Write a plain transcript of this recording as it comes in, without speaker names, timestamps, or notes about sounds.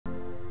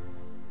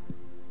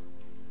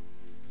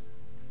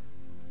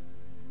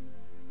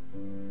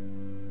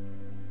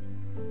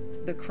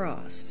The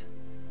cross.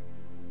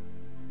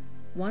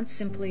 Once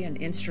simply an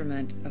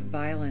instrument of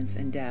violence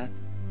and death,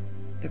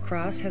 the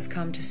cross has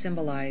come to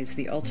symbolize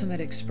the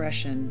ultimate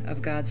expression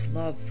of God's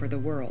love for the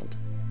world.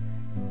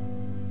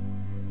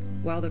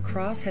 While the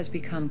cross has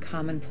become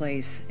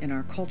commonplace in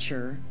our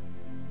culture,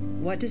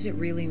 what does it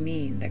really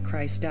mean that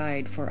Christ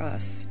died for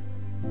us?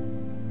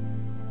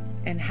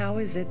 And how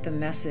is it the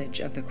message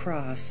of the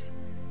cross,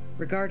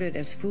 regarded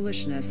as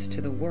foolishness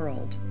to the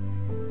world,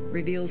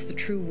 reveals the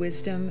true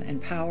wisdom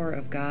and power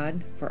of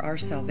God for our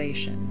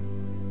salvation?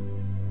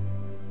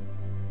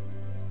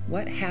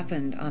 What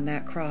happened on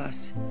that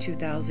cross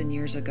 2,000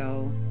 years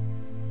ago,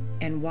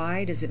 and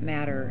why does it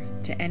matter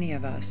to any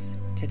of us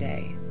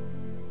today?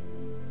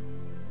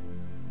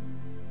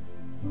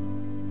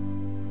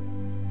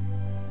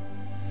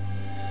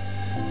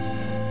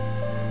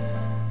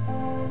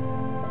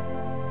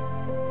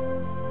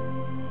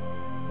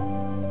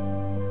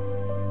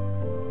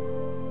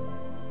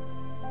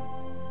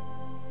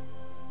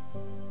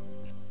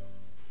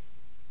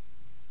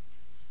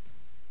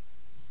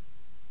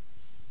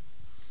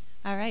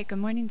 All right, good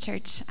morning,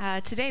 church.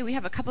 Today we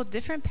have a couple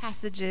different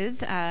passages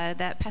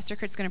that Pastor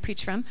Kurt's going to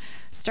preach from,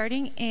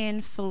 starting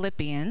in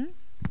Philippians.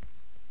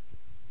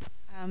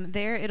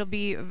 There it'll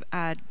be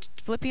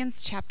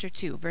Philippians chapter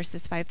 2,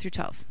 verses 5 through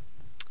 12.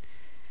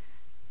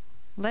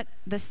 Let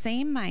the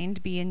same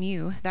mind be in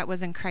you that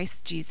was in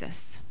Christ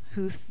Jesus,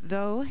 who,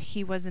 though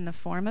he was in the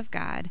form of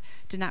God,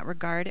 did not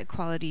regard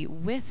equality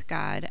with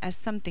God as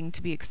something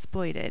to be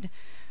exploited,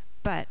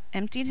 but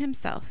emptied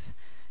himself,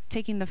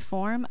 taking the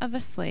form of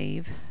a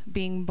slave,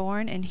 being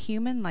born in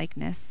human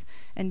likeness,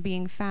 and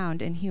being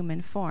found in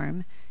human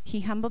form,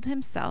 he humbled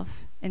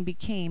himself and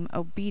became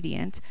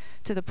obedient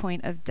to the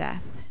point of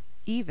death,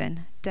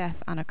 even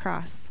death on a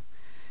cross.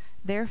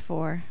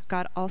 Therefore,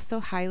 God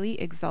also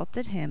highly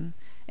exalted him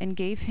and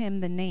gave him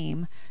the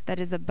name that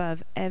is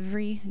above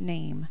every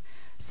name,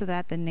 so that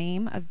at the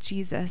name of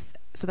Jesus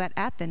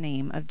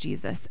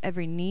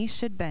every knee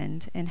should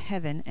bend in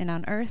heaven and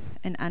on earth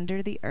and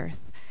under the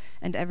earth,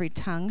 and every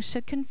tongue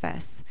should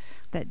confess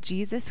that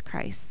Jesus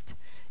Christ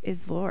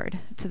is Lord,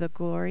 to the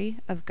glory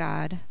of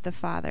God the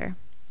Father.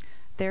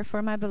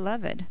 Therefore, my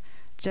beloved,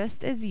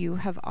 just as you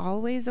have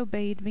always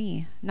obeyed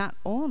me, not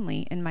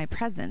only in my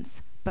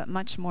presence, but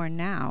much more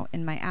now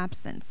in my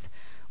absence,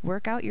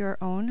 work out your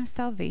own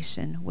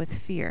salvation with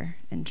fear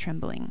and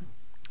trembling.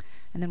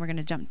 And then we're going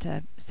to jump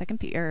to 2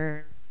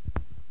 Peter.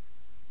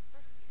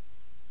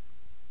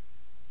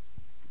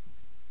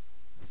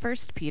 1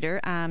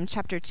 Peter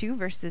chapter 2,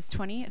 verses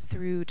 20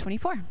 through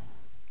 24.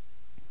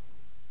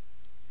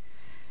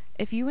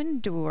 If you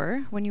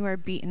endure when you are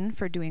beaten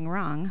for doing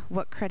wrong,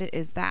 what credit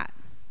is that?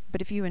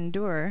 But if you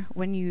endure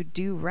when you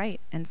do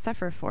right and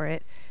suffer for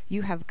it,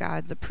 you have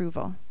God's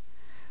approval.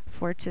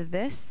 For to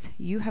this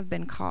you have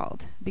been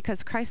called,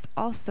 because Christ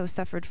also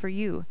suffered for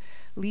you,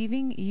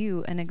 leaving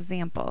you an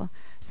example,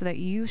 so that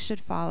you should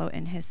follow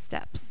in his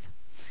steps.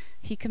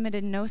 He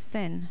committed no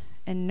sin,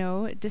 and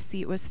no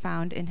deceit was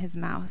found in his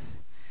mouth.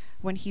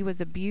 When he was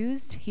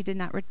abused, he did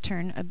not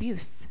return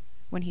abuse.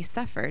 When he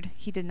suffered,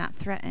 he did not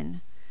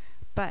threaten,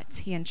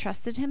 but he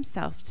entrusted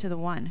himself to the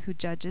one who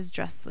judges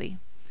justly.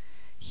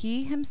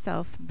 He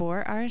himself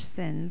bore our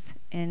sins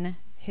in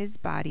his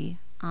body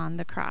on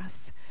the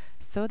cross,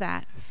 so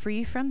that,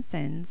 free from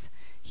sins,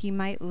 he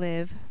might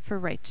live for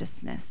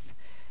righteousness.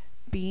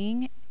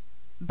 Being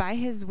by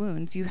his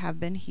wounds you have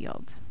been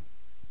healed.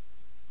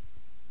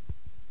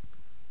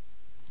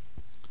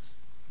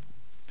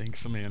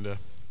 Thanks, Amanda.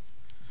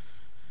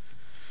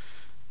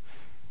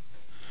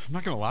 I'm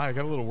not going to lie, I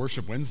got a little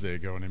Worship Wednesday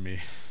going in me.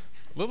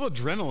 A little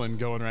adrenaline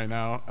going right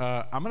now.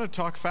 I'm going to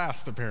talk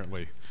fast,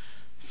 apparently.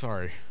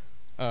 Sorry.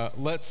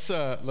 Let's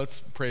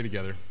pray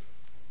together.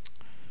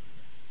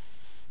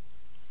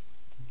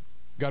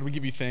 God, we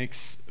give you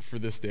thanks for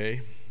this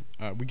day.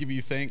 We give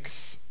you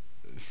thanks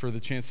for the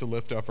chance to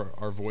lift up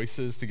our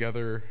voices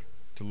together,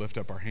 to lift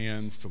up our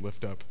hands, to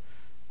lift up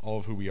all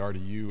of who we are to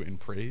you in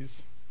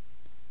praise.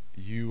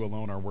 You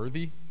alone are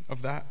worthy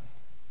of that.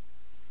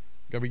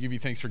 God, we give you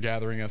thanks for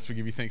gathering us. We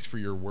give you thanks for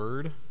your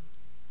word,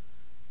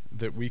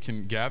 that we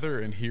can gather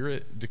and hear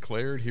it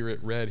declared, hear it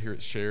read, hear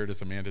it shared as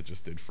Amanda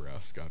just did for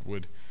us. God,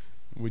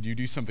 would you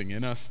do something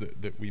in us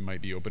that we might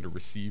be open to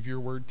receive your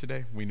word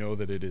today? We know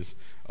that it is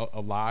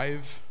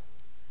alive,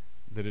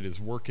 that it is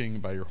working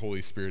by your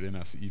Holy Spirit in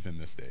us even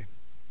this day.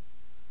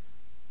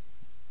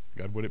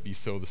 God, would it be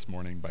so this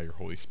morning by your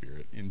Holy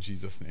Spirit? In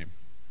Jesus' name,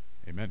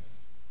 amen.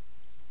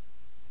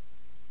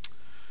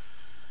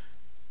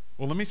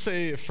 Well, let me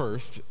say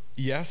first,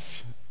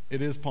 yes,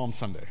 it is Palm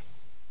Sunday.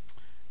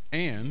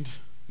 And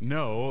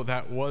no,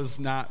 that was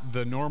not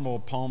the normal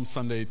Palm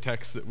Sunday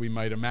text that we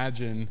might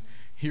imagine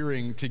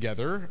hearing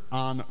together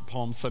on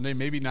Palm Sunday.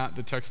 Maybe not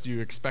the text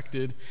you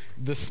expected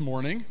this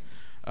morning.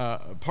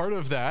 Part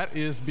of that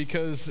is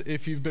because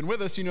if you've been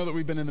with us, you know that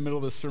we've been in the middle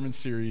of this sermon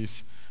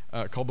series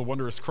called The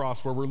Wondrous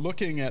Cross, where we're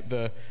looking at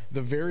the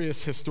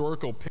various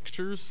historical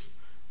pictures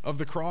of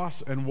the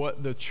cross and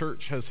what the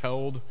church has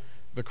held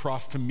the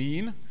cross to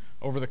mean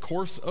over the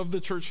course of the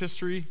church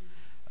history,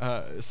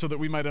 so that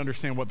we might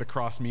understand what the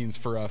cross means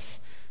for us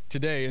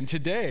today. And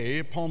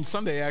today, Palm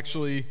Sunday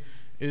actually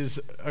is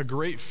a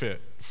great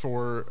fit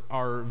for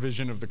our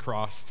vision of the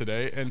cross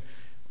today. And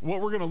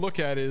what we're going to look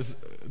at is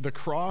the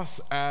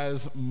cross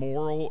as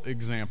moral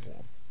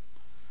example.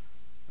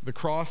 The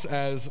cross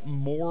as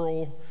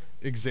moral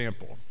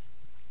example.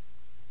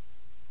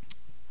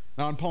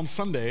 Now, on Palm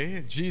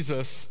Sunday,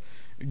 Jesus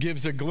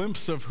gives a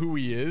glimpse of who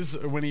he is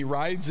when he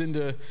rides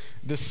into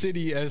the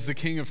city as the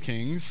King of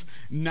Kings,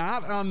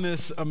 not on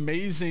this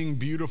amazing,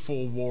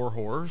 beautiful war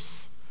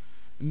horse,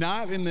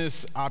 not in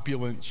this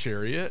opulent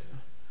chariot,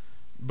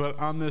 but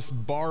on this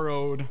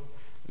borrowed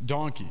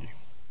donkey.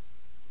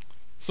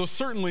 So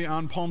certainly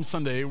on Palm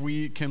Sunday,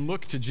 we can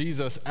look to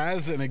Jesus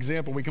as an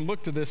example. We can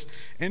look to this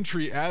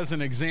entry as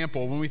an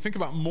example. When we think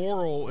about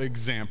moral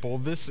example,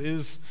 this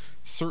is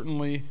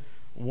certainly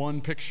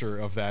one picture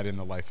of that in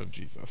the life of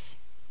Jesus.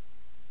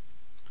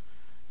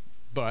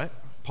 But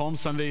Palm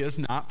Sunday is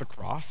not the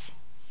cross.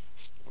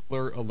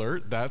 Spoiler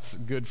alert, that's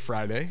Good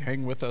Friday.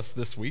 Hang with us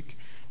this week.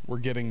 We're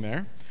getting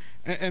there.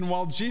 And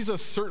while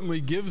Jesus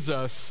certainly gives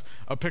us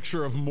a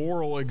picture of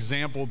moral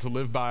example to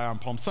live by on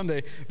Palm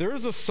Sunday, there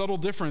is a subtle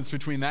difference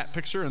between that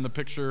picture and the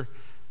picture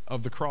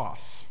of the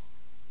cross.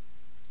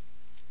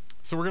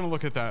 So we're going to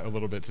look at that a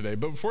little bit today.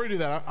 But before we do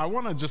that, I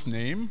want to just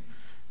name,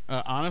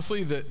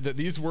 honestly, that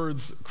these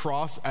words,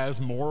 cross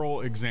as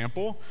moral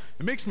example,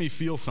 it makes me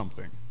feel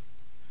something.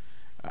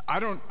 I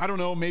don't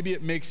know, maybe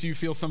it makes you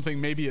feel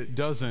something, maybe it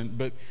doesn't,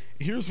 but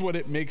here's what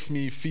it makes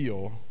me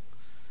feel.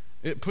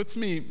 It puts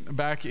me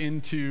back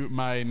into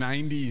my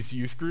 90s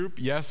youth group.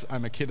 Yes,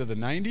 I'm a kid of the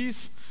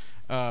 90s.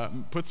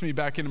 Puts me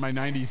back into my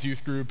 90s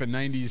youth group and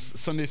 90s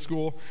Sunday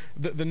school.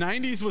 The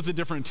 90s was a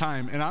different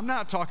time, and I'm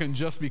not talking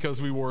just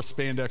because we wore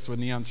spandex with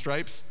neon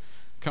stripes.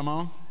 Come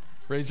on,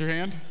 raise your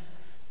hand.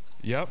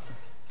 Yep,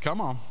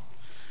 come on.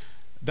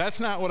 That's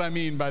not what I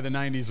mean by the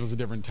 90s was a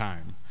different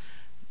time.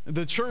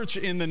 The church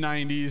in the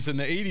 90s and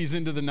the 80s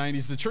into the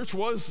 90s, the church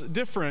was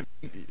different.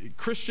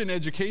 Christian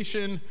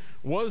education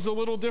was a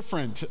little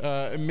different.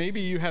 Maybe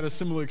you had a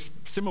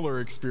similar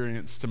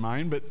experience to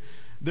mine, but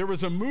there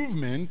was a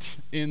movement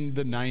in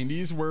the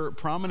 90s where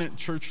prominent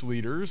church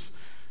leaders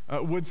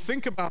would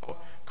think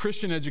about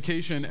Christian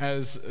education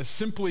as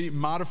simply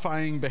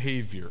modifying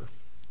behavior.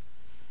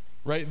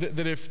 Right?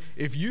 That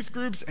if youth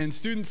groups and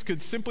students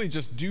could simply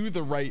just do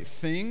the right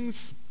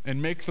things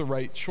and make the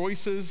right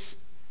choices,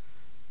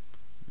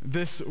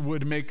 this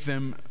would make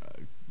them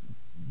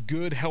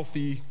good,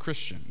 healthy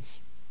Christians.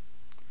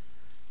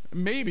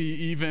 Maybe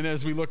even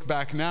as we look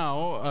back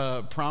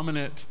now,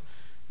 prominent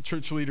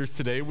church leaders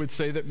today would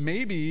say that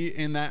maybe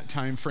in that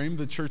time frame,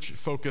 the church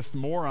focused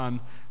more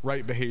on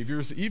right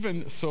behaviors,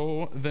 even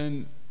so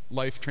than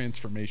life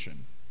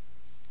transformation.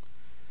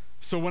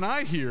 So when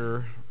I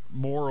hear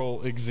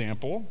moral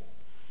example,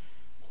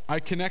 I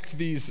connect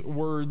these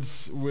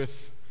words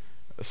with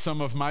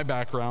some of my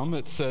background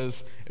that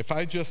says, if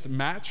I just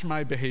match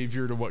my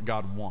behavior to what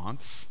God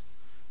wants,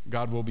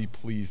 God will be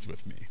pleased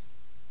with me.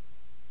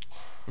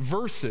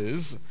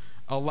 Versus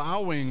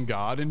allowing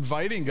God,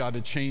 inviting God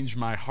to change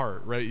my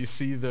heart, right? You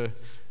see the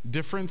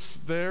difference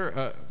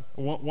there?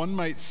 One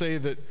might say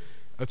that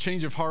a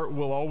change of heart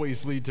will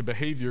always lead to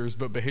behaviors,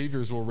 but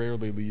behaviors will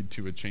rarely lead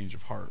to a change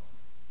of heart.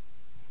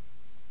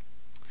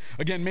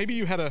 Again, maybe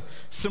you had a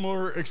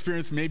similar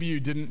experience, maybe you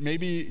didn't.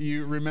 Maybe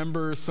you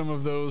remember some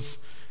of those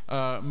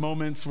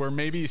moments where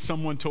maybe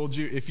someone told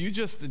you, if you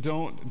just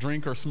don't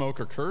drink or smoke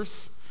or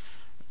curse,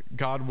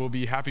 God will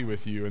be happy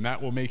with you, and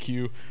that will make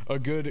you a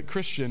good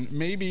Christian.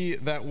 Maybe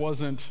that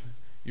wasn't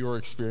your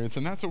experience,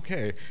 and that's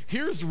okay.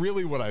 Here's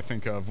really what I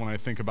think of when I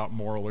think about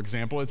moral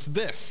example. It's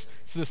this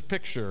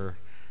picture.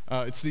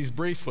 It's these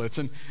bracelets.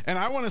 And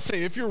I want to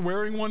say, if you're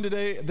wearing one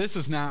today, this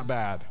is not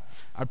bad.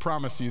 I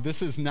promise you,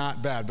 this is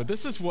not bad. But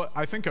this is what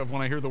I think of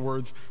when I hear the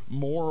words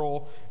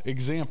moral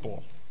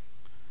example.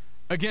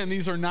 Again,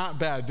 these are not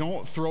bad.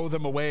 Don't throw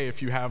them away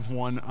if you have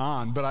one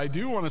on. But I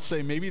do want to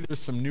say maybe there's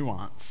some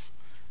nuance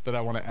that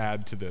I want to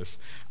add to this.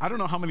 I don't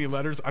know how many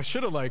letters. I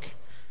should have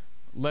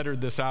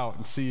lettered this out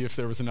and see if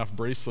there was enough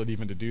bracelet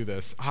even to do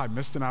this. I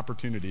missed an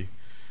opportunity.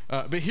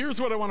 But here's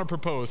what I want to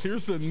propose.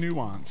 Here's the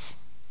nuance.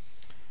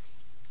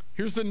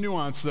 Here's the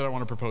nuance that I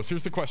want to propose.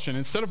 Here's the question.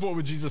 Instead of what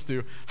would Jesus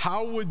do,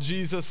 how would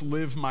Jesus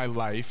live my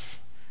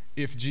life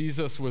if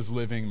Jesus was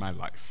living my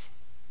life?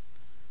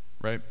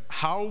 Right?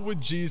 How would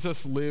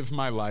Jesus live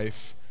my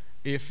life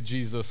if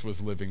Jesus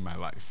was living my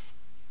life?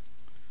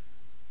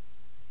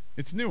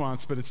 It's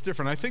nuanced, but it's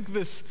different. I think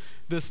this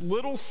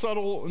little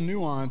subtle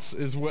nuance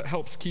is what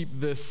helps keep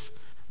this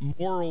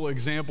moral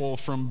example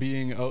from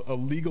being a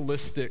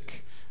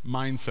legalistic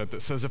mindset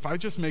that says, if I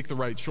just make the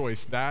right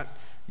choice, that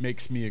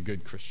makes me a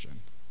good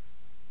Christian.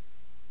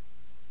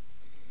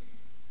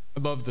 I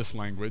love this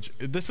language.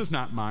 This is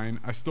not mine.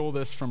 I stole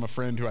this from a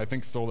friend who I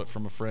think stole it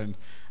from a friend.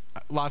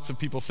 Lots of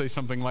people say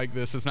something like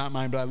this. It's not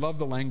mine, but I love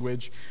the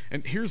language.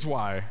 And here's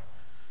why.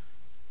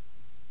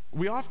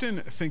 We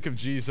often think of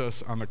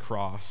Jesus on the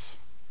cross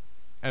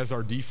as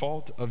our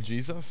default of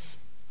Jesus,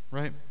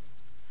 right?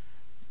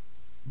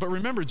 But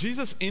remember,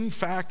 Jesus in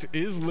fact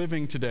is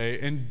living today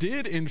and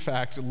did in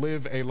fact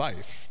live a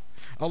life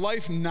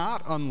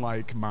not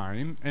unlike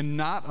mine and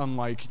not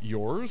unlike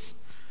yours.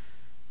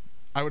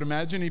 I would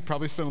imagine he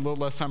probably spent a little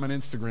less time on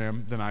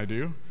Instagram than I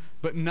do,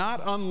 but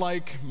not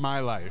unlike my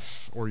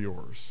life or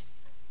yours.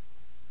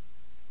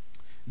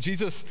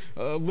 Jesus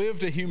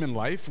lived a human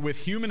life with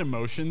human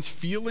emotions,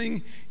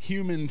 feeling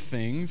human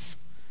things,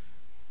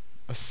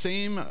 a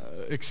same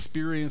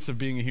experience of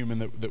being a human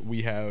that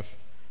we have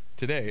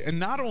today. And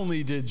not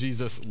only did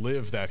Jesus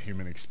live that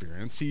human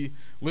experience, he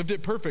lived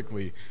it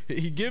perfectly.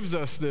 He gives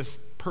us this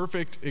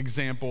perfect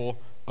example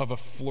of a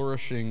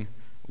flourishing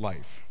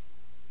life.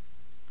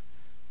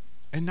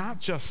 And not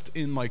just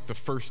in like the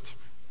first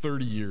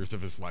 30 years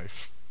of his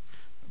life,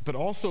 but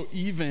also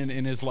even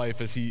in his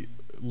life as he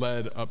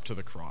led up to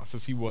the cross,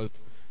 as he was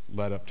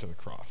led up to the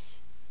cross.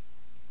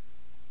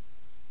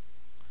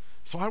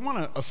 So I want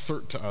to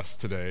assert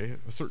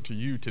to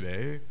you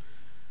today,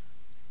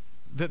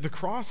 that the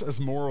cross as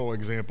moral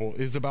example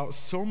is about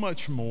so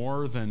much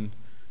more than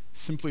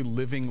simply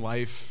living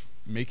life,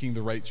 making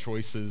the right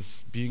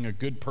choices, being a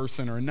good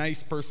person or a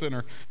nice person,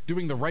 or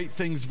doing the right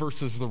things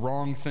versus the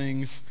wrong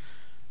things.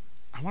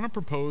 I want to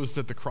propose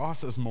that the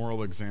cross as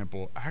moral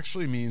example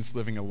actually means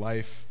living a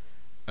life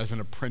as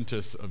an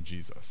apprentice of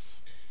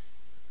Jesus.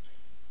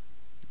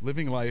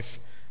 Living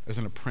life as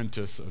an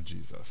apprentice of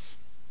Jesus.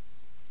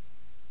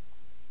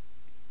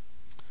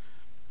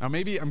 Now,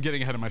 maybe I'm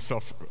getting ahead of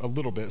myself a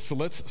little bit, so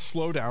let's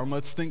slow down.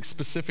 Let's think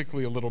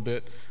specifically a little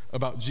bit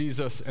about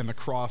Jesus and the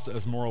cross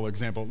as moral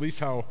example, at least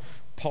how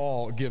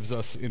Paul gives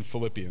us in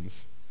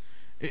Philippians.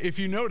 If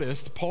you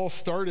noticed, Paul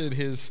started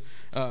his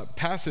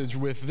passage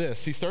with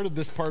this. He started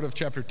this part of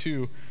chapter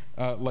 2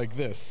 like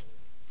this.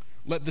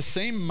 Let the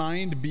same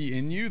mind be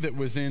in you that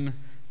was in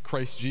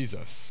Christ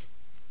Jesus.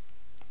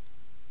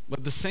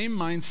 Let the same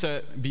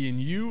mindset be in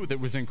you that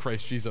was in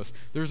Christ Jesus.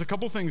 There's a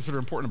couple things that are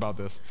important about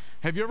this.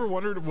 Have you ever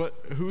wondered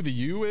who the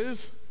you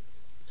is?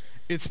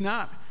 It's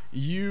not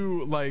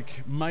you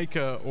like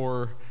Micah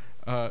or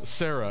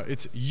Sarah.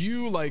 It's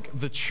you like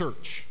the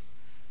church,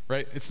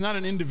 right? It's not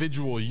an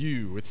individual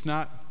you. It's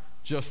not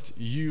just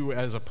you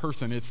as a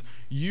person. It's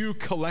you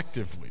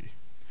collectively.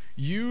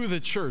 You, the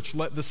church,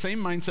 let the same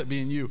mindset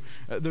be in you.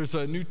 There's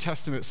a New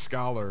Testament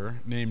scholar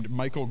named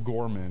Michael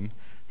Gorman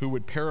who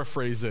would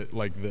paraphrase it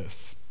like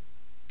this.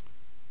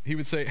 He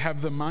would say,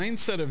 have the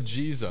mindset of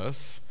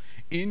Jesus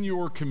in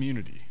your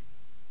community,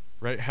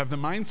 right? Have the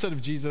mindset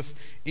of Jesus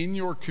in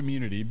your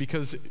community,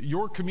 because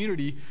your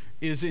community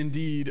is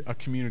indeed a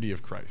community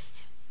of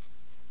Christ.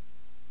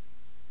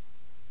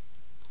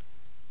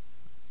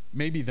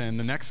 Maybe then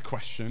the next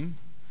question,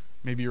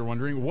 maybe you're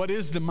wondering, what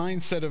is the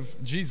mindset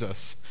of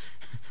Jesus?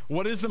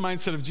 What is the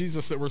mindset of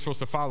Jesus that we're supposed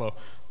to follow?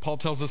 Paul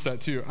tells us that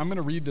too. I'm going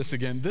to read this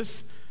again.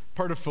 This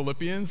part of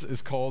Philippians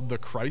is called the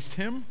Christ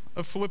hymn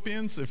of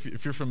Philippians,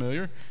 if you're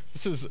familiar.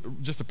 This is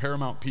just a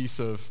paramount piece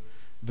of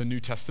the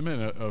New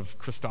Testament, of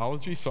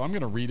Christology. So I'm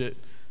going to read it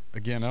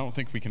again. I don't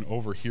think we can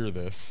overhear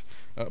this.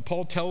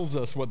 Paul tells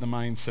us what the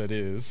mindset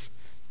is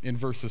in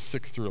verses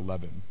 6 through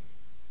 11.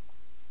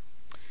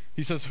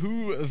 He says,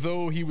 who,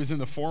 though he was in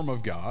the form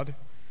of God,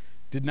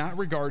 did not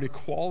regard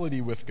equality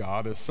with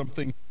God as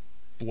something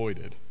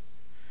exploited,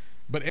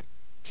 but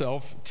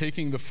himself,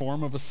 taking the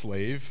form of a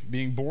slave,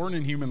 being born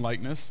in human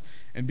likeness,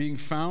 and being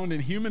found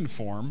in human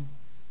form,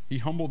 he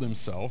humbled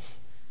himself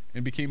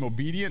and became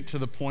obedient to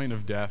the point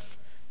of death,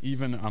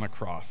 even on a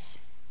cross.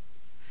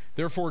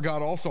 Therefore,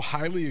 God also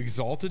highly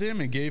exalted him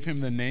and gave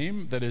him the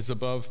name that is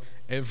above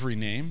every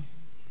name,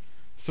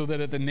 so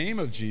that at the name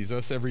of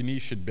Jesus every knee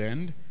should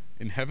bend,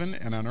 in heaven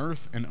and on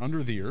earth and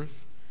under the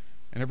earth,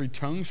 and every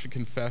tongue should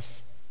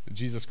confess that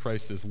Jesus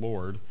Christ is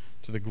Lord,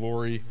 to the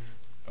glory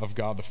of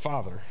God the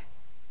Father.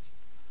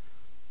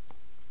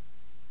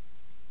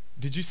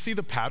 Did you see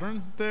the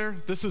pattern there?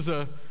 This is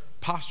a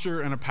posture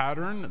and a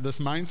pattern. This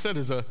mindset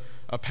is a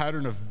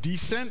pattern of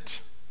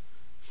descent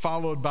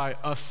followed by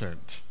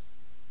ascent,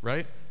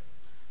 right?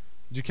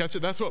 Did you catch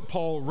it? That's what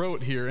Paul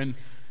wrote here. And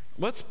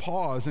let's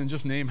pause and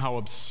just name how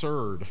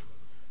absurd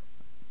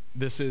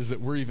this is that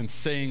we're even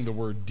saying the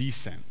word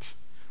descent.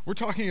 We're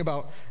talking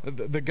about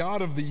the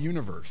God of the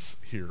universe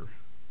here,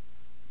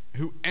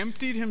 who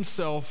emptied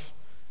himself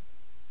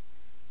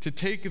to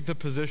take the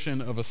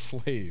position of a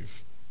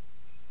slave.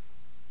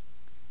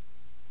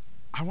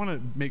 I want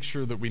to make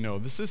sure that we know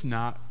this is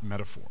not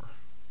metaphor.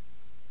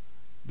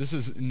 This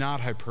is not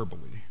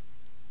hyperbole,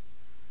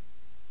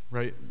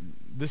 right?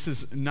 This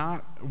is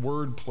not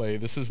wordplay.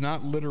 This is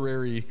not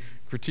literary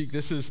critique.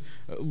 This is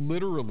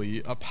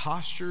literally a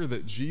posture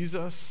that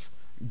Jesus,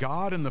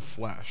 God in the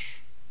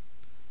flesh,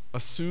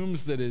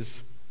 assumes that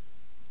is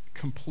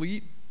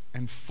complete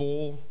and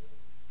full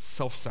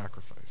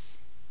self-sacrifice.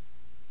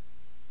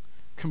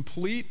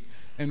 Complete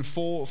and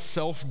full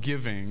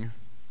self-giving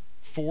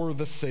for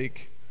the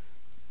sake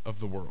of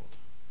the world.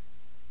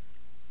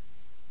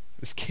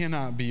 This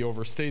cannot be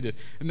overstated.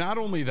 And not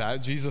only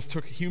that, Jesus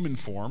took human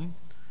form,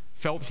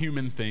 felt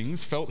human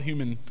things, felt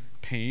human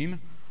pain,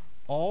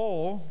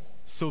 all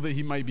so that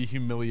he might be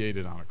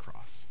humiliated on a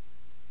cross.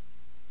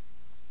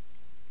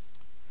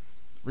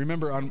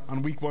 Remember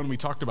on week 1, we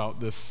talked about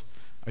this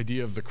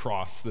idea of the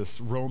cross, this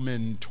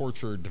Roman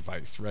torture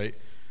device, right?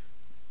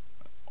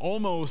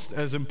 Almost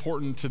as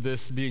important to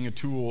this being a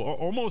tool,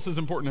 almost as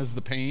important as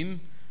the pain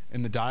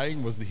and the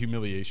dying was the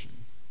humiliation,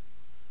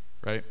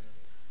 right?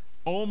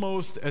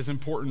 Almost as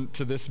important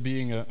to this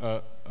being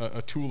a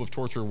tool of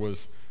torture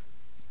was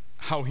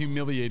how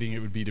humiliating it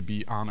would be to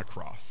be on a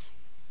cross.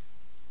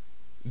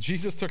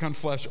 Jesus took on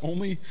flesh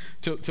only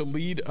to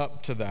lead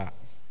up to that.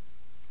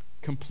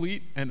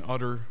 Complete and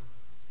utter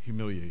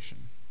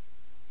humiliation.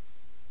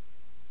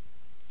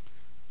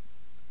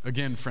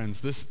 Again,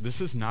 friends,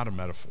 this is not a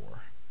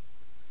metaphor.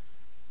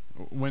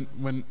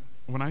 When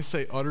I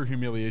say utter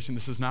humiliation,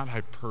 this is not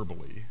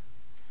hyperbole.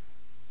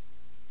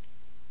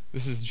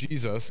 This is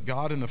Jesus,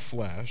 God in the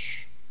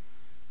flesh,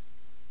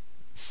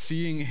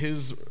 seeing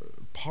his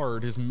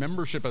part, his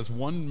membership as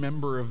one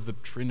member of the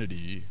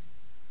Trinity,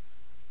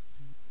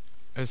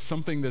 as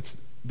something that's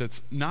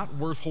not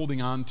worth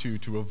holding on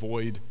to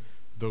avoid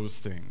those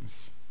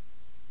things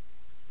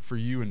for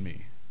you and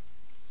me,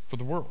 for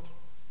the world.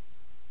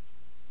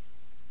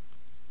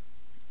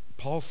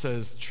 Paul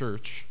says,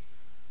 church,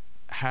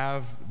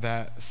 have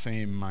that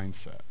same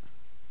mindset.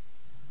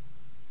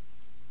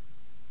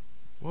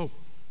 Whoa.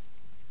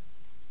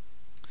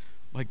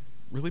 Like,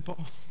 really,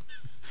 Paul?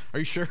 Are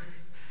you sure?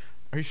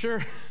 Are you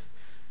sure?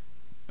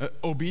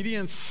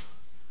 Obedience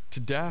to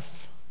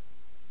death,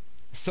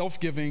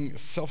 self-giving,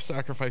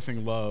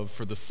 self-sacrificing love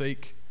for the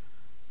sake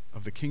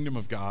of the kingdom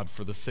of God,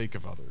 for the sake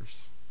of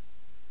others.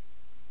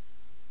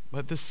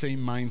 Let this same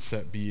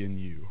mindset be in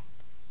you.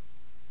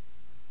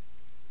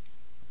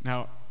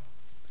 Now,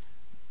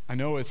 I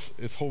know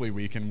it's Holy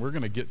Week, and we're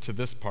going to get to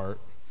this part,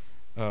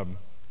 but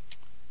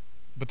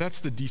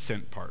that's the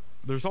descent part.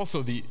 There's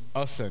also the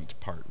ascent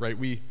part, right?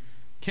 We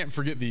can't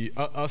forget the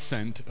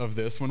ascent of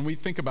this. When we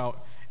think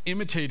about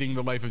imitating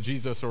the life of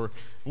Jesus or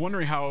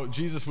wondering how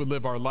Jesus would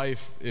live our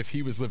life if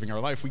he was living our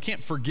life, we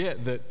can't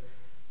forget that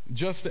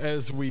just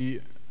as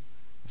we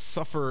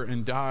suffer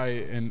and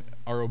die and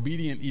are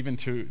obedient even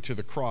to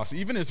the cross,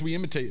 even as we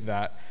imitate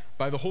that,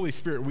 by the Holy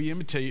Spirit, we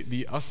imitate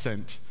the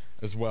ascent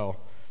as well.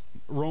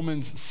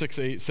 Romans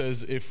 6:8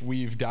 says, if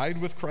we've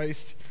died with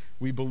Christ,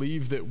 we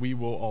believe that we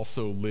will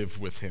also live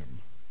with him.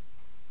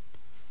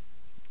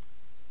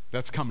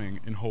 That's coming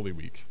in Holy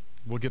Week.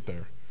 We'll get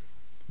there.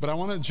 But I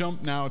want to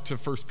jump now to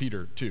 1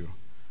 Peter too.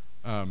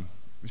 1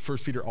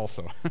 Peter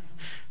also.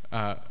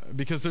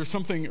 Because there's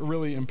something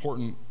really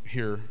important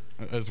here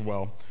as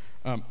well.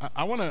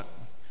 I want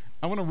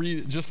to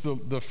read just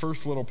the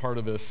first little part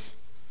of this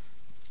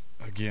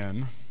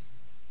again.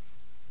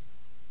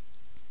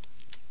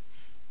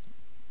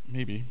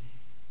 Maybe.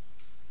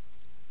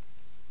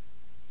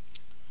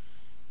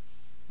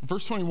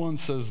 Verse 21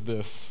 says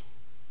this: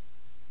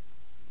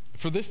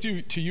 For this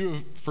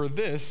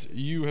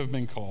you have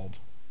been called,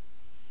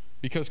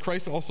 because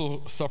Christ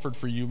also suffered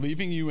for you,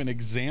 leaving you an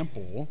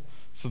example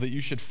so that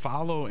you should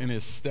follow in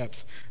his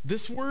steps.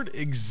 This word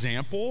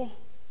example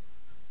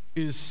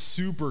is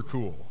super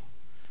cool.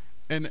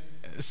 And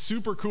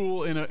super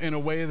cool in a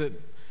way that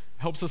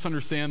helps us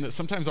understand that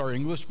sometimes our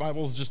English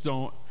Bibles just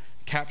don't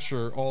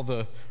capture all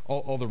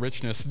the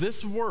richness.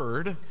 This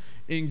word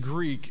in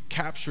Greek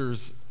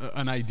captures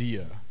an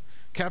idea,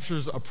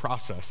 captures a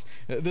process.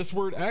 This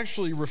word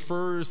actually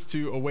refers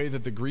to a way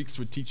that the Greeks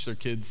would teach their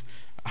kids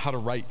how to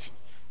write,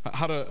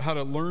 how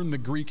to learn the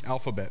Greek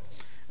alphabet.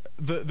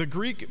 The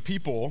Greek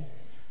people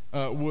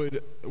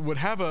would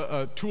have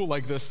a tool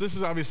like this. This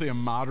is obviously a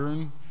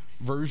modern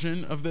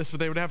version of this, but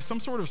they would have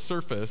some sort of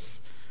surface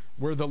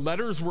where the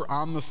letters were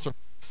on the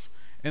surface,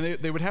 and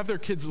they would have their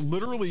kids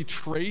literally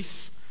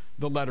trace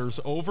the letters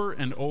over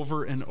and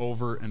over and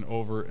over and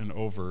over and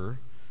over,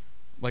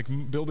 like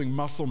building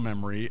muscle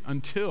memory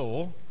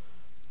until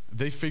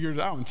they figured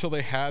it out, until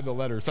they had the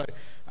letters.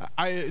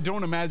 I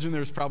don't imagine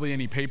there's probably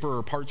any paper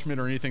or parchment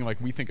or anything like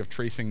we think of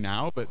tracing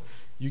now, but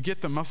you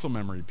get the muscle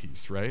memory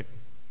piece, right?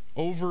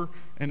 Over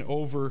and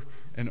over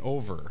and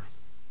over.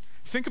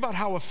 Think about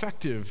how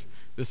effective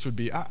this would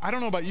be. I don't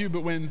know about you,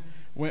 but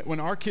when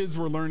our kids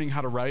were learning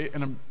how to write,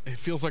 and it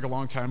feels like a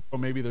long time ago,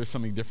 maybe there's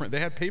something different. They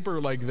had paper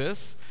like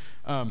this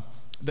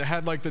that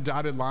had like the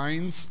dotted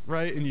lines,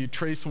 right? And you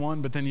trace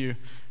one, but then you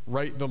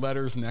write the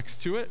letters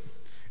next to it.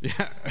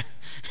 Yeah.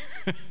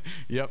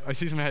 Yep, I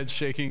see some heads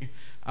shaking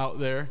out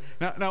there.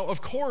 Now,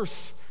 of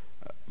course,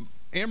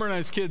 Amber and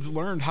I's kids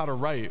learned how to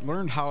write,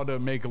 learned how to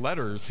make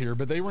letters here,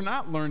 but they were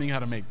not learning how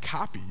to make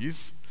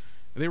copies.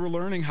 They were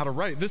learning how to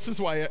write. This is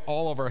why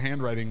all of our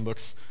handwriting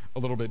looks a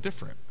little bit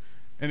different.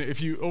 And if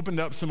you opened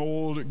up some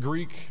old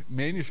Greek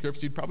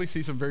manuscripts, you'd probably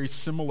see some very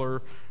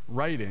similar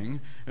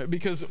writing,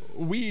 because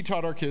we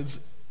taught our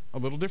kids a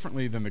little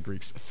differently than the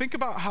Greeks. Think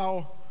about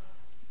how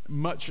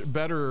much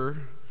better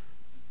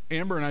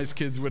Amber and I's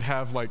kids would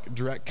have like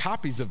direct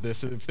copies of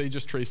this if they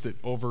just traced it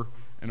over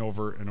and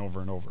over and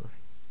over and over.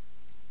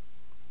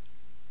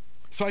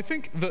 So I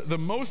think the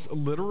most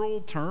literal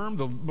term,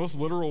 the most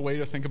literal way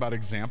to think about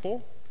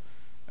example,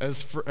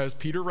 as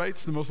Peter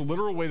writes, the most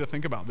literal way to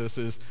think about this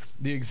is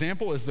the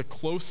example is the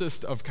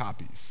closest of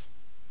copies.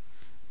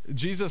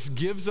 Jesus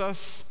gives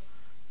us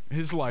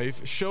his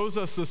life, shows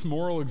us this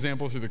moral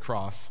example through the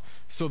cross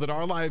so that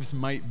our lives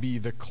might be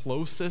the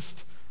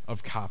closest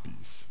of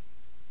copies.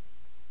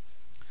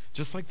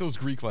 Just like those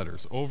Greek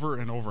letters, over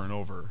and over and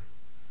over.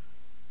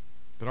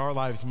 That our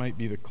lives might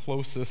be the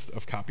closest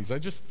of copies.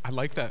 I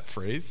like that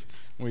phrase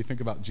when we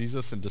think about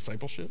Jesus and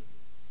discipleship.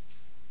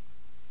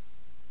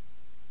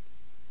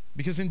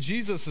 Because in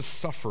Jesus'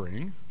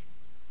 suffering,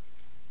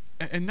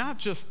 and not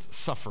just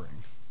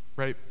suffering,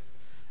 right?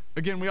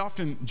 Again, we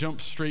often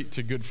jump straight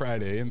to Good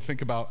Friday and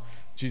think about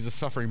Jesus'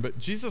 suffering, but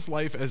Jesus'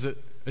 life as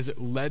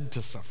it led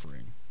to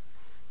suffering.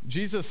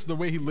 Jesus, the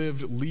way he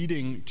lived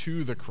leading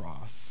to the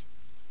cross,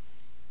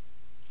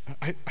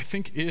 I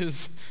think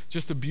is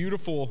just a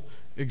beautiful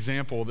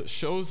example that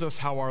shows us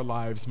how our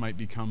lives might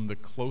become the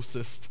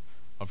closest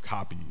of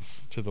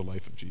copies to the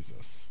life of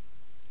Jesus.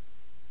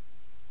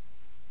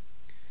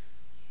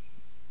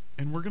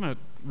 And we're going to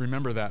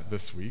remember that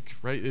this week,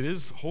 right? It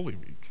is Holy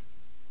Week.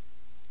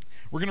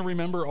 We're going to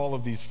remember all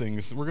of these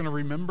things. We're going to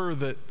remember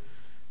that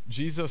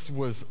Jesus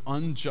was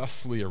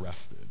unjustly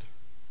arrested,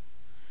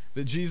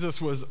 that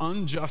Jesus was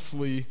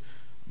unjustly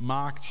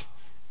mocked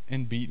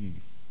and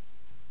beaten.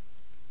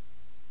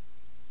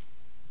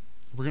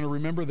 We're going to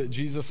remember that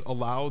Jesus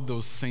allowed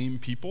those same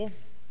people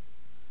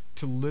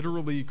to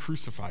literally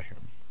crucify him.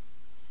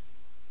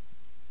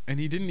 And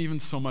he didn't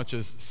even so much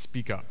as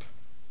speak up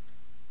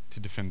to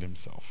defend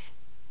himself.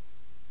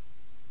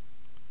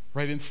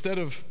 Right? Instead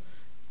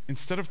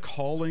of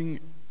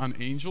calling on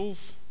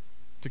angels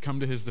to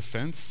come to his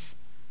defense,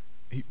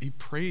 he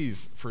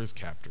prays for his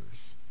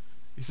captors.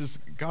 He says,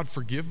 God,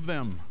 forgive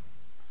them.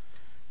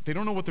 They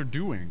don't know what they're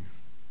doing.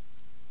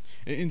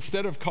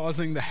 Instead of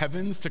causing the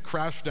heavens to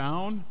crash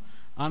down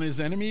on his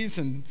enemies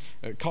and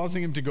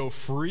causing him to go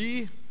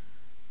free,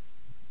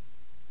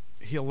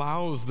 he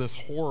allows this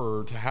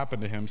horror to happen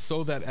to him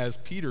so that, as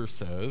Peter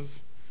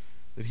says,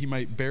 that he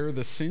might bear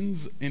the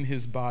sins in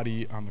his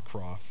body on the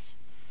cross,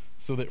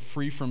 so that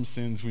free from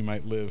sins we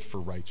might live for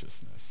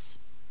righteousness.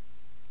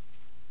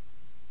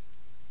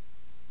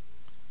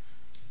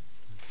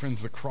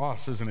 Friends, the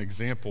cross is an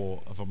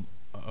example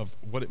of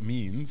what it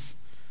means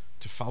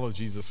to follow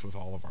Jesus with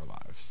all of our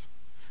lives.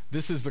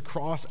 This is the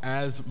cross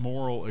as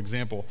moral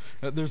example.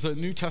 There's a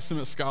New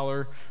Testament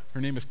scholar, her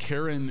name is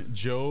Karen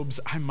Jobes.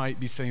 I might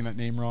be saying that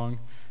name wrong.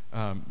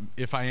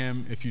 If I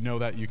am, if you know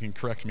that, you can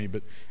correct me.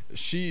 But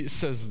she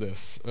says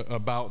this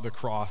about the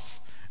cross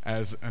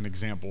as an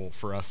example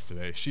for us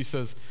today. She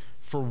says,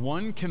 "For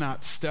one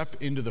cannot step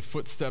into the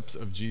footsteps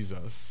of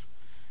Jesus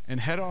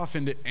and head off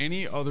into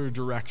any other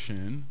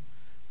direction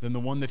than the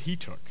one that he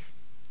took.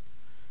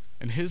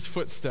 And his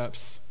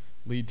footsteps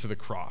lead to the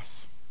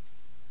cross,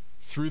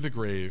 through the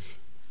grave,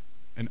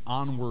 and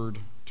onward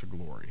to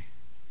glory."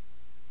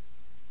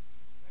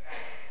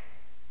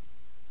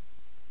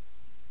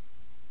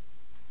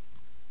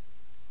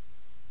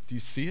 Do you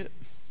see it?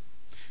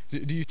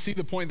 Do you see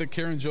the point that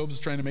Karen Jobes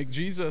is trying to make?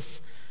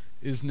 Jesus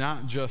is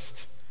not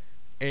just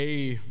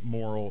a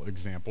moral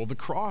example. The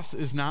cross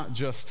is not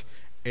just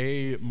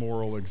a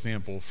moral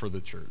example for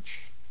the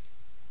church,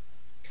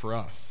 for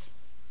us.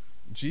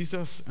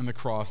 Jesus and the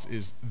cross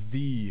is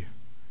the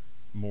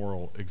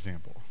moral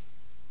example.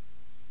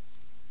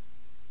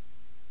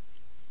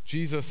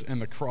 Jesus and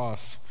the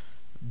cross,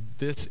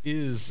 this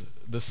is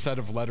the set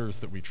of letters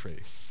that we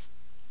trace.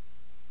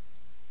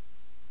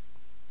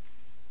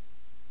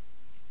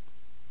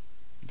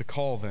 The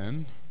call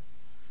then,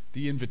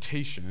 the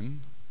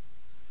invitation,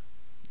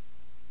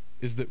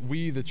 is that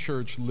we, the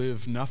church,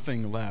 live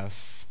nothing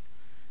less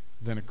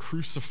than a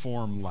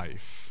cruciform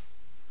life.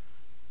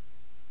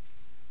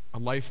 A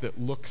life that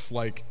looks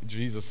like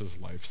Jesus'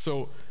 life.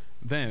 So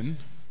then,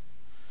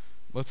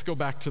 let's go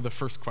back to the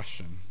first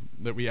question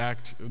that we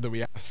asked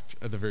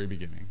at the very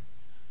beginning.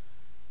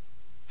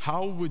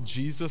 How would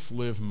Jesus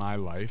live my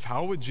life?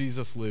 How would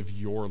Jesus live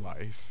your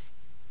life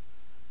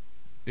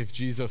if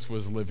Jesus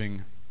was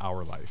living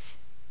our life?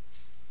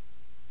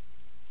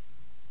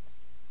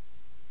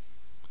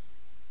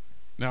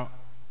 Now,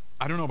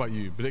 I don't know about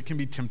you, but it can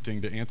be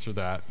tempting to answer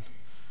that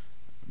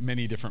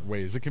many different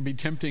ways. It can be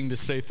tempting to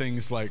say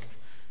things like,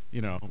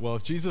 well,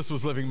 if Jesus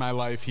was living my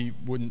life, he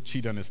wouldn't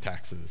cheat on his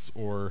taxes,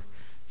 or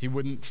he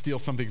wouldn't steal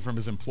something from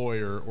his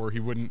employer, or he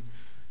wouldn't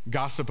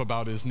gossip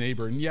about his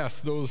neighbor. And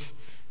yes, those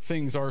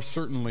things are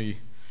certainly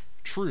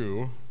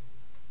true.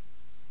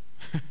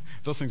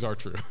 Those things are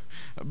true.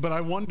 But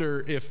I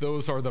wonder if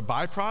those are the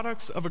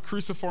byproducts of a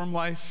cruciform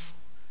life,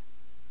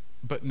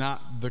 but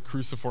not the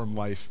cruciform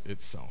life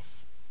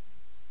itself.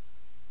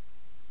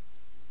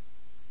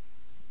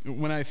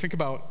 When I think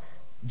about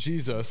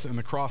Jesus and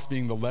the cross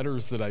being the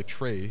letters that I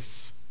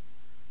trace,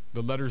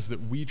 the letters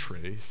that we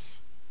trace,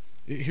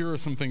 here are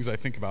some things I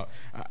think about.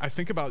 I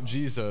think about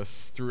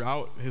Jesus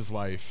throughout his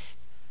life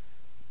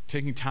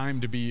taking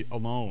time to be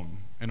alone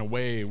and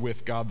away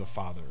with God the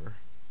Father,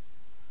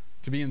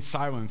 to be in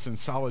silence and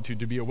solitude,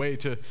 to be away,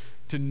 to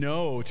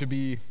know, to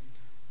be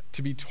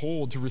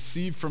told, to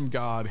receive from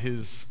God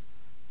his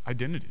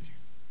identity,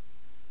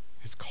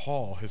 his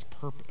call, his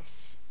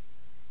purpose.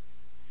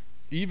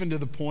 even to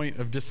the point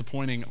of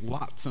disappointing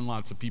lots and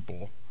lots of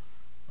people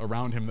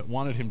around him that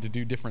wanted him to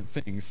do different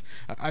things.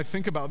 I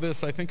think about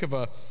this. I think of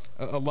a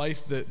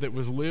life that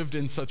was lived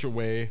in such a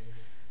way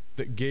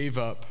that gave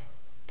up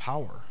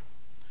power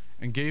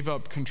and gave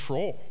up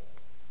control.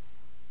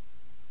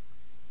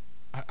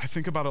 I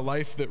think about a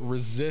life that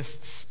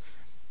resists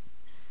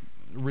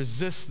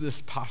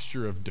this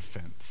posture of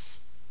defense,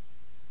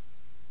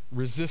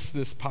 resists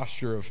this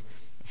posture of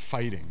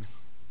fighting.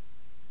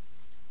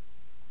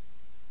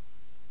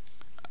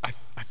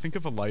 I think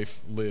of a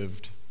life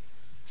lived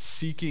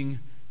seeking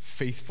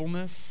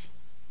faithfulness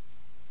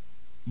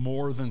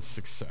more than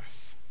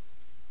success.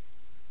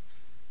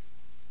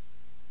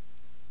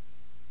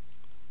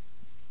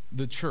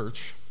 The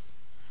church,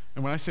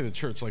 and when I say the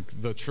church,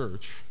 like the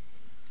church,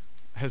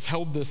 has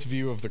held this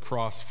view of the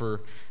cross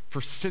for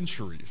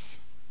centuries,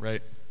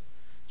 right?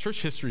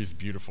 Church history is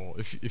beautiful.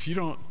 If you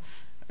don't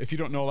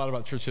know a lot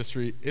about church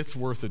history, it's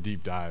worth a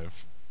deep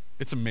dive.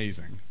 It's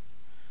amazing.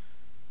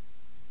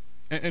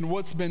 And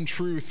what's been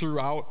true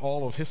throughout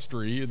all of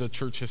history, the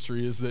church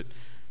history, is that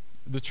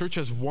the church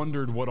has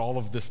wondered what all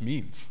of this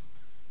means,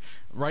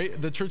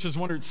 right? The church has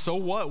wondered, so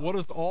what? What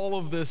does all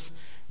of this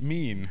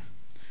mean?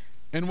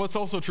 And what's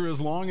also true, as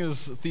long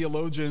as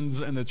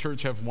theologians and the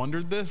church have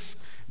wondered this,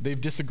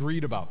 they've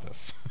disagreed about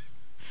this.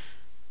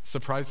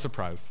 Surprise,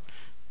 surprise.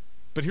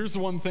 But here's the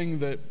one thing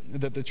that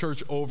the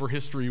church over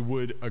history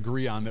would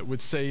agree on, that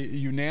would say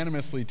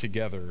unanimously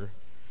together.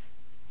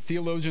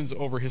 Theologians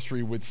over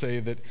history would say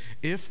that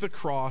if the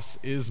cross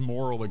is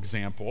moral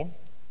example,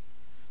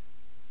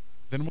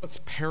 then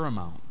what's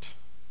paramount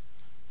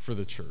for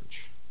the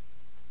church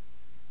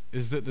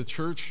is that the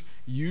church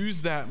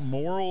use that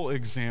moral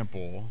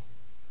example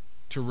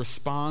to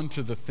respond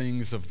to the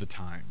things of the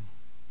time.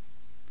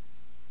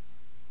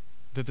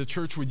 That the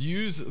church would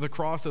use the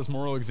cross as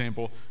moral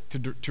example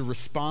to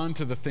respond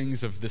to the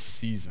things of this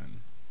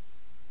season,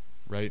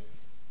 right?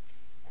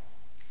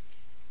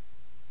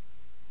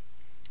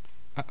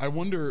 I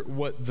wonder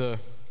what the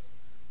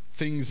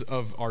things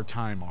of our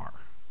time are.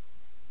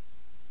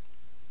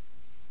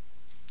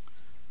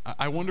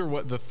 I wonder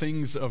what the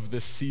things of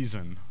this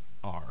season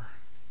are.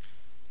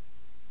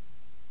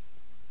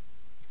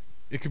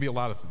 It could be a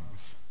lot of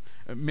things.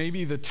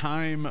 Maybe the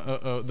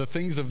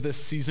things of this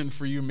season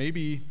for you,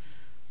 maybe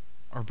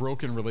are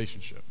broken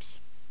relationships.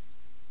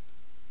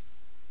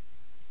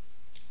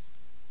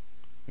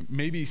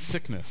 Maybe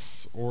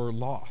sickness or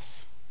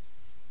loss.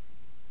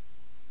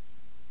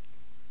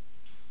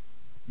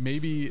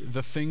 Maybe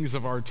the things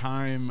of our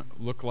time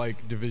look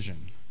like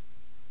division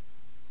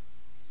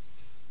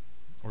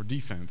or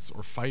defense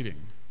or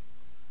fighting.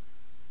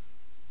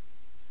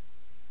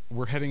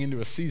 We're heading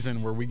into a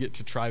season where we get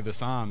to try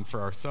this on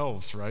for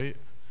ourselves, right?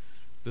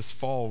 This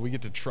fall, we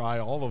get to try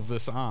all of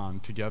this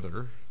on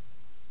together.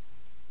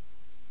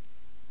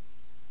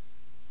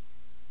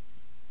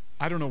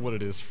 I don't know what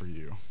it is for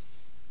you.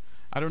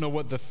 I don't know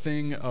what the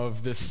thing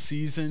of this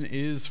season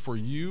is for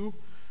you.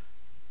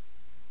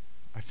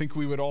 I think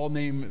we would all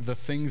name the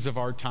things of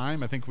our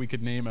time. I think we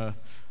could name a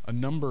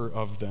number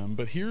of them.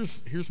 But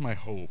here's my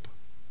hope.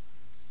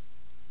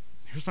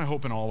 Here's my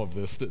hope in all of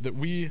this, that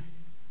we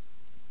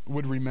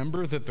would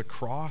remember that the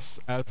cross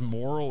as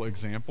moral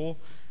example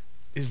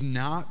is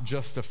not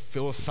just a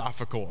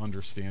philosophical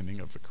understanding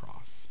of the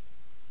cross.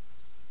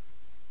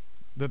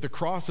 That the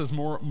cross as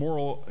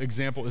moral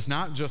example is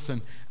not just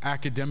an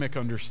academic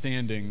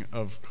understanding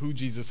of who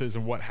Jesus is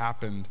and what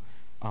happened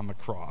on the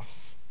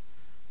cross.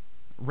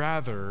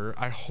 Rather,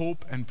 I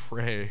hope and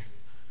pray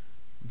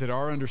that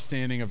our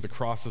understanding of the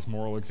cross as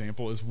moral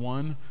example is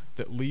one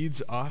that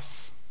leads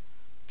us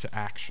to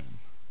action.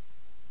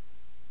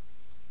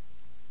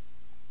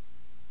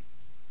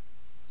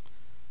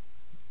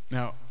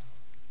 Now,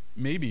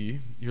 maybe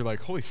you're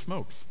like, holy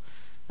smokes,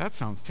 that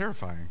sounds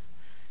terrifying.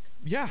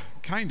 Yeah,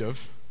 kind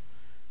of.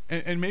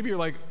 And maybe you're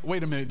like,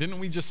 wait a minute, didn't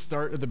we just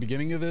start at the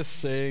beginning of this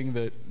saying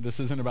that this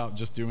isn't about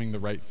just doing the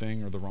right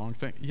thing or the wrong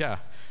thing? Yeah,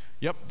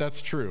 yep,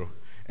 that's true.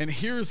 And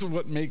here's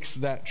what makes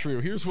that true.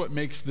 Here's what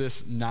makes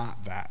this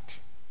not that.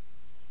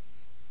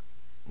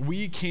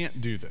 We can't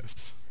do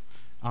this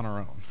on our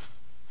own.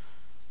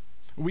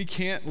 We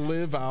can't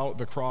live out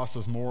the cross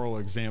as moral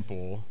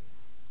example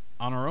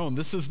on our own.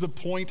 This is the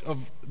point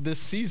of this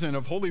season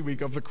of Holy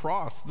Week, of the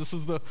cross. This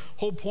is the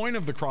whole point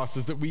of the cross,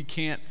 is that we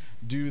can't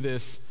do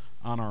this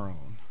on our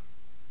own.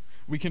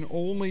 We can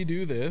only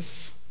do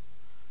this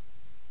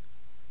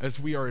as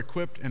we are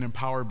equipped and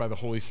empowered by the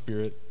Holy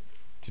Spirit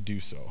to do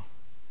so.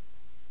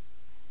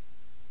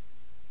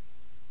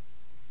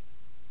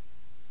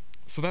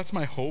 So that's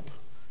my hope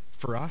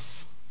for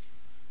us,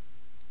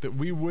 that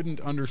we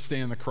wouldn't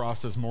understand the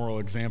cross as moral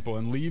example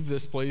and leave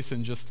this place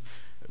and just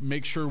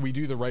make sure we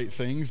do the right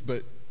things,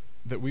 but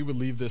that we would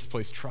leave this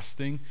place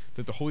trusting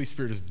that the Holy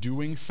Spirit is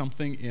doing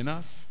something in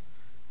us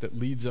that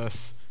leads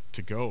us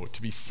to go,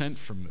 to be sent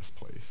from this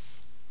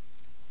place.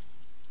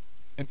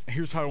 And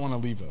here's how I want to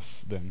leave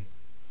us then.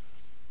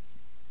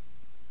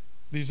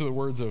 These are the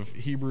words of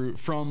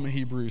from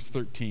Hebrews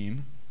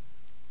 13.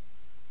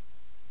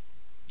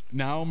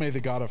 Now may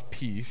the God of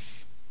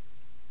peace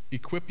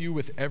equip you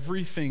with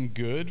everything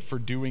good for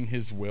doing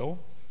his will,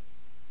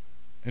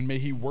 and may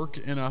he work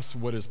in us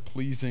what is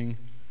pleasing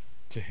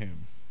to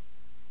him.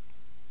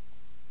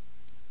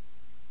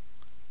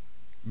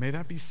 May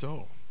that be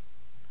so.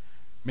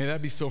 May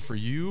that be so for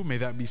you. May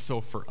that be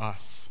so for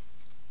us.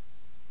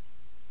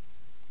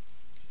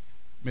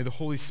 May the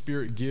Holy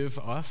Spirit give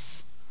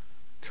us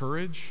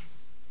courage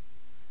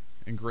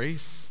and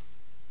grace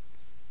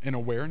and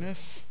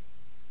awareness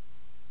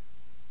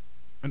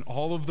and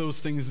all of those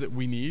things that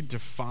we need to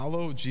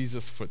follow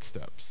Jesus'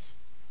 footsteps,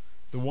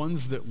 the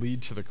ones that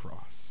lead to the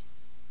cross,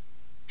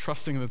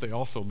 trusting that they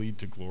also lead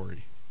to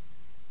glory.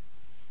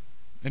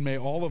 And may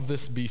all of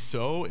this be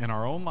so in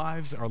our own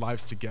lives, our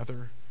lives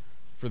together,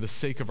 for the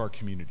sake of our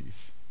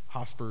communities,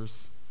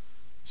 Hospers,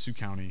 Sioux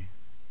County,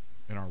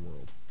 and our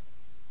world.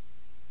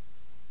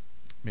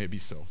 May it be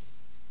so.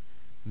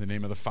 In the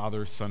name of the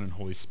Father, Son, and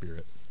Holy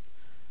Spirit,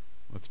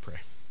 let's pray.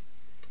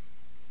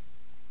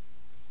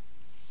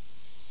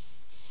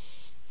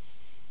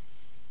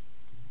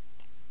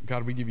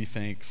 God, we give you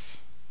thanks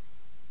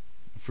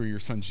for your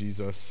Son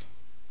Jesus,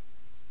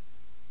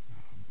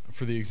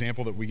 for the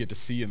example that we get to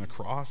see in the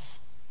cross,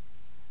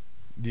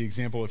 the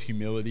example of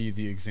humility,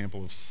 the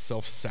example of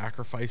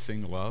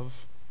self-sacrificing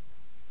love,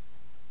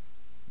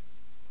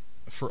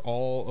 for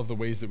all of the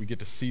ways that we get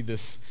to see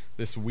this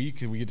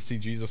week, and we get to see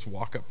Jesus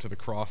walk up to the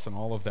cross and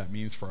all of that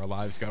means for our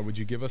lives. God, would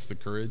you give us the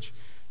courage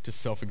to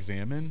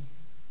self-examine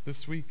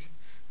this week?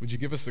 Would you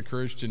give us the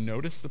courage to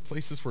notice the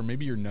places where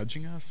maybe you're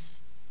nudging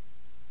us?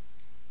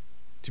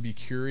 To be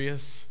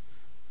curious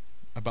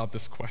about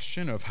this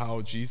question of how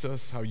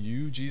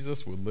you,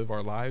 Jesus, would live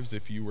our lives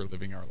if you were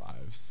living our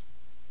lives.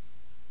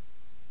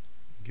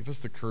 Give us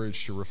the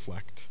courage to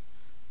reflect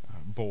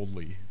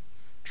boldly,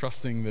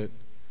 trusting that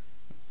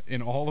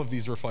in all of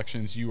these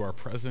reflections you are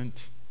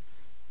present,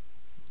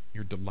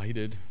 you're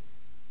delighted,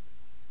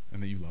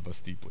 and that you love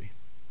us deeply.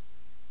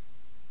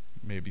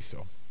 May it be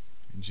so.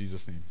 In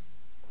Jesus' name,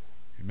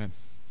 amen.